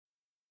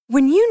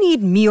When you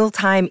need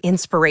mealtime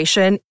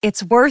inspiration,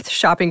 it's worth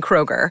shopping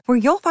Kroger, where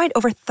you'll find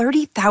over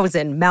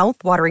 30,000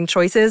 mouth-watering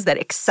choices that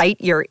excite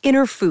your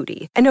inner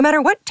foodie. And no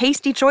matter what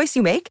tasty choice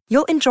you make,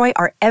 you'll enjoy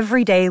our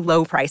everyday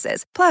low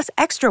prices, plus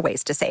extra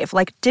ways to save,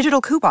 like digital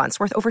coupons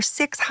worth over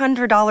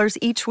 $600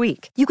 each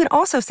week. You can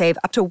also save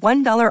up to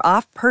 $1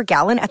 off per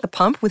gallon at the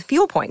pump with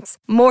fuel points.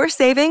 More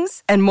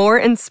savings and more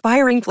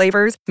inspiring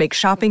flavors make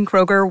shopping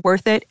Kroger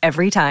worth it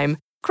every time.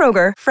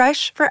 Kroger,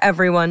 fresh for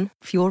everyone.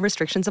 Fuel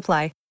restrictions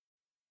apply.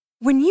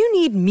 When you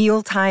need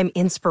mealtime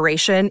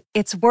inspiration,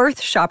 it's worth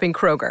shopping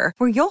Kroger,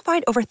 where you'll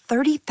find over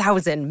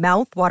 30,000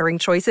 mouth-watering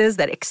choices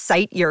that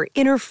excite your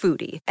inner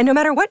foodie. And no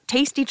matter what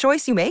tasty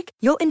choice you make,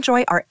 you'll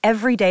enjoy our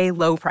everyday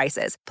low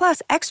prices,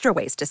 plus extra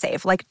ways to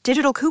save, like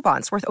digital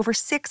coupons worth over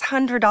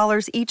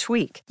 $600 each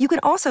week. You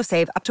can also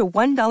save up to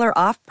 $1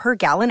 off per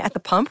gallon at the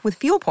pump with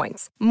fuel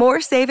points.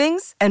 More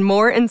savings and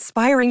more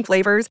inspiring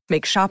flavors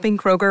make shopping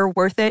Kroger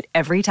worth it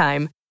every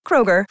time.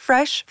 Kroger,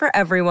 fresh for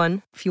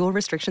everyone. Fuel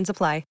restrictions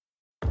apply.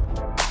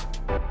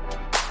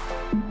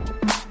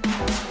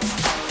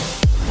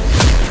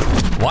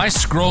 Why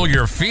scroll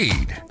your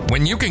feed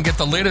when you can get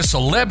the latest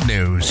celeb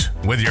news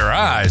with your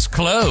eyes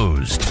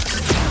closed?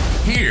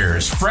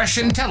 Here's fresh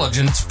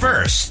intelligence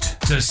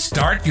first to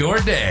start your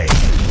day.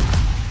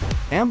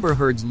 Amber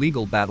Heard's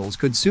legal battles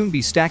could soon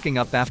be stacking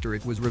up after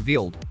it was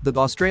revealed that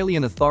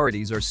Australian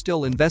authorities are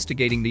still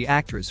investigating the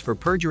actress for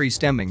perjury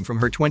stemming from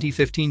her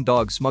 2015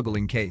 dog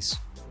smuggling case.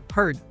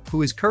 Heard,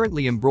 who is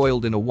currently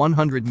embroiled in a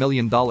 $100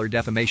 million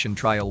defamation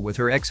trial with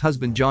her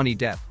ex-husband Johnny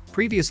Depp,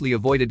 previously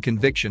avoided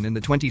conviction in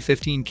the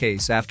 2015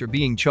 case after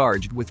being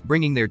charged with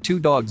bringing their two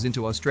dogs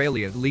into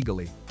Australia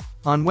illegally.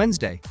 On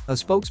Wednesday, a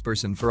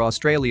spokesperson for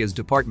Australia's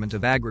Department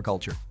of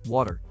Agriculture,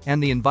 Water,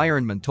 and the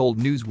Environment told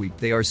Newsweek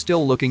they are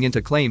still looking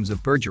into claims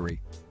of perjury.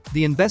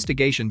 The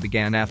investigation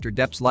began after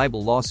Depp's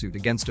libel lawsuit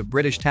against a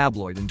British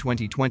tabloid in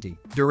 2020,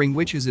 during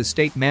which his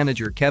estate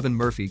manager Kevin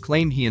Murphy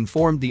claimed he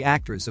informed the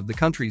actress of the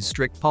country's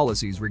strict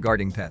policies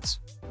regarding pets.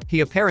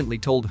 He apparently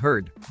told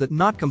Heard that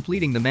not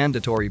completing the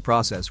mandatory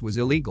process was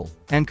illegal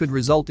and could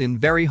result in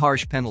very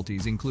harsh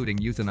penalties, including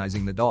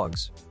euthanizing the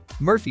dogs.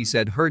 Murphy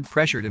said Heard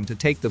pressured him to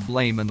take the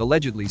blame and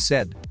allegedly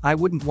said, "I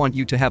wouldn't want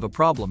you to have a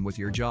problem with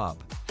your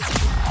job."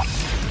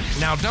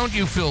 Now, don't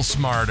you feel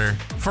smarter?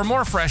 For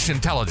more fresh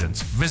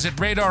intelligence, visit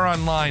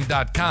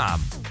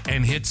radaronline.com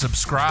and hit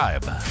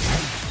subscribe.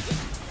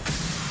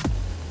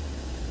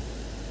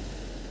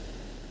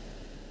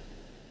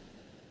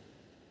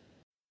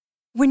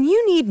 When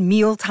you need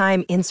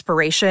mealtime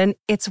inspiration,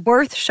 it's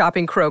worth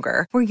shopping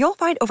Kroger, where you'll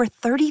find over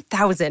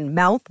 30,000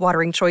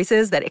 mouth-watering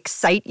choices that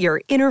excite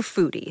your inner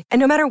foodie. And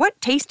no matter what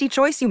tasty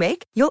choice you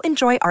make, you'll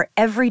enjoy our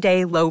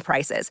everyday low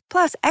prices,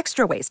 plus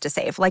extra ways to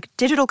save, like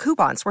digital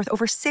coupons worth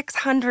over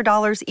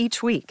 $600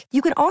 each week.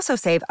 You can also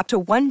save up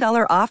to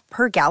 $1 off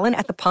per gallon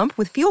at the pump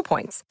with fuel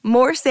points.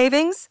 More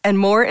savings and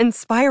more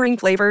inspiring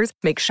flavors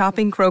make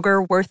shopping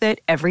Kroger worth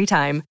it every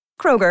time.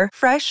 Kroger,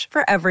 fresh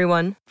for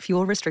everyone.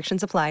 Fuel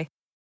restrictions apply.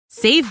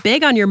 Save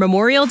big on your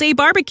Memorial Day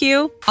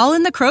barbecue, all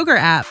in the Kroger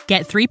app.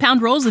 Get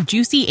 3-pound rolls of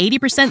juicy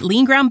 80%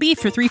 lean ground beef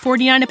for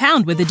 $3.49 a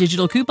pound with a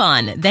digital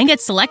coupon. Then get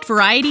select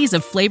varieties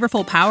of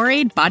flavorful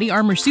Powerade, Body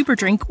Armor Super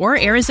Drink, or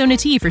Arizona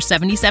tea for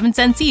 77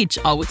 cents each,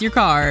 all with your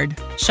card.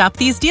 Shop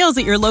these deals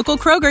at your local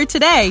Kroger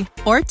today,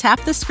 or tap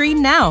the screen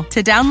now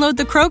to download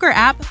the Kroger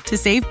app to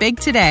save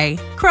big today.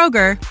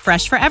 Kroger,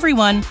 fresh for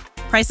everyone.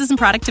 Prices and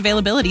product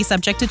availability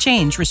subject to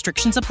change.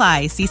 Restrictions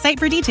apply. See site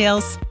for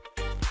details.